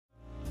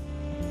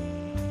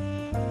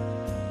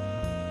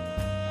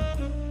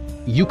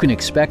You can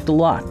expect a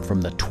lot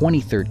from the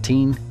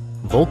 2013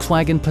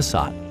 Volkswagen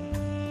Passat.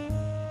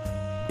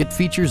 It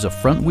features a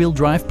front-wheel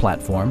drive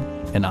platform,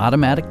 an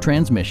automatic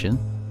transmission,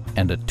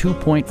 and a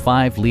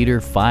 2.5-liter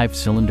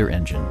 5-cylinder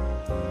engine.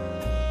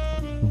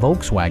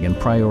 Volkswagen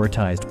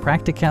prioritized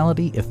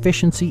practicality,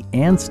 efficiency,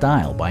 and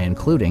style by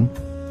including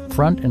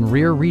front and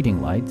rear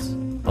reading lights,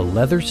 a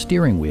leather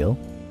steering wheel,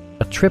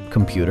 a trip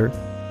computer,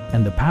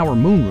 and the power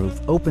moonroof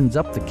opens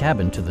up the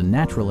cabin to the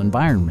natural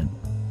environment.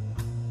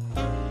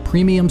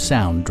 Premium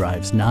sound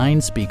drives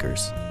 9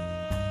 speakers,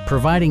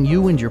 providing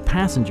you and your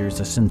passengers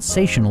a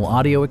sensational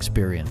audio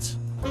experience.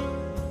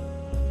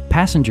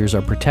 Passengers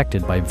are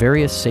protected by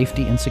various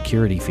safety and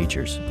security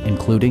features,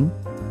 including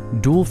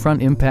dual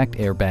front impact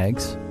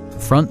airbags,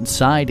 front and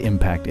side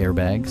impact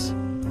airbags,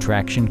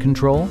 traction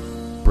control,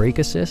 brake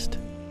assist,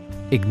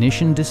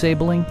 ignition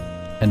disabling,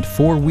 and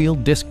 4-wheel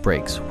disc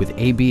brakes with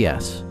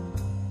ABS.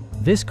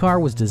 This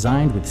car was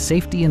designed with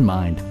safety in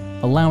mind,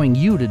 allowing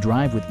you to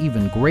drive with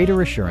even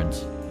greater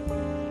assurance.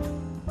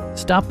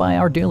 Stop by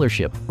our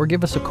dealership or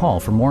give us a call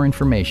for more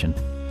information.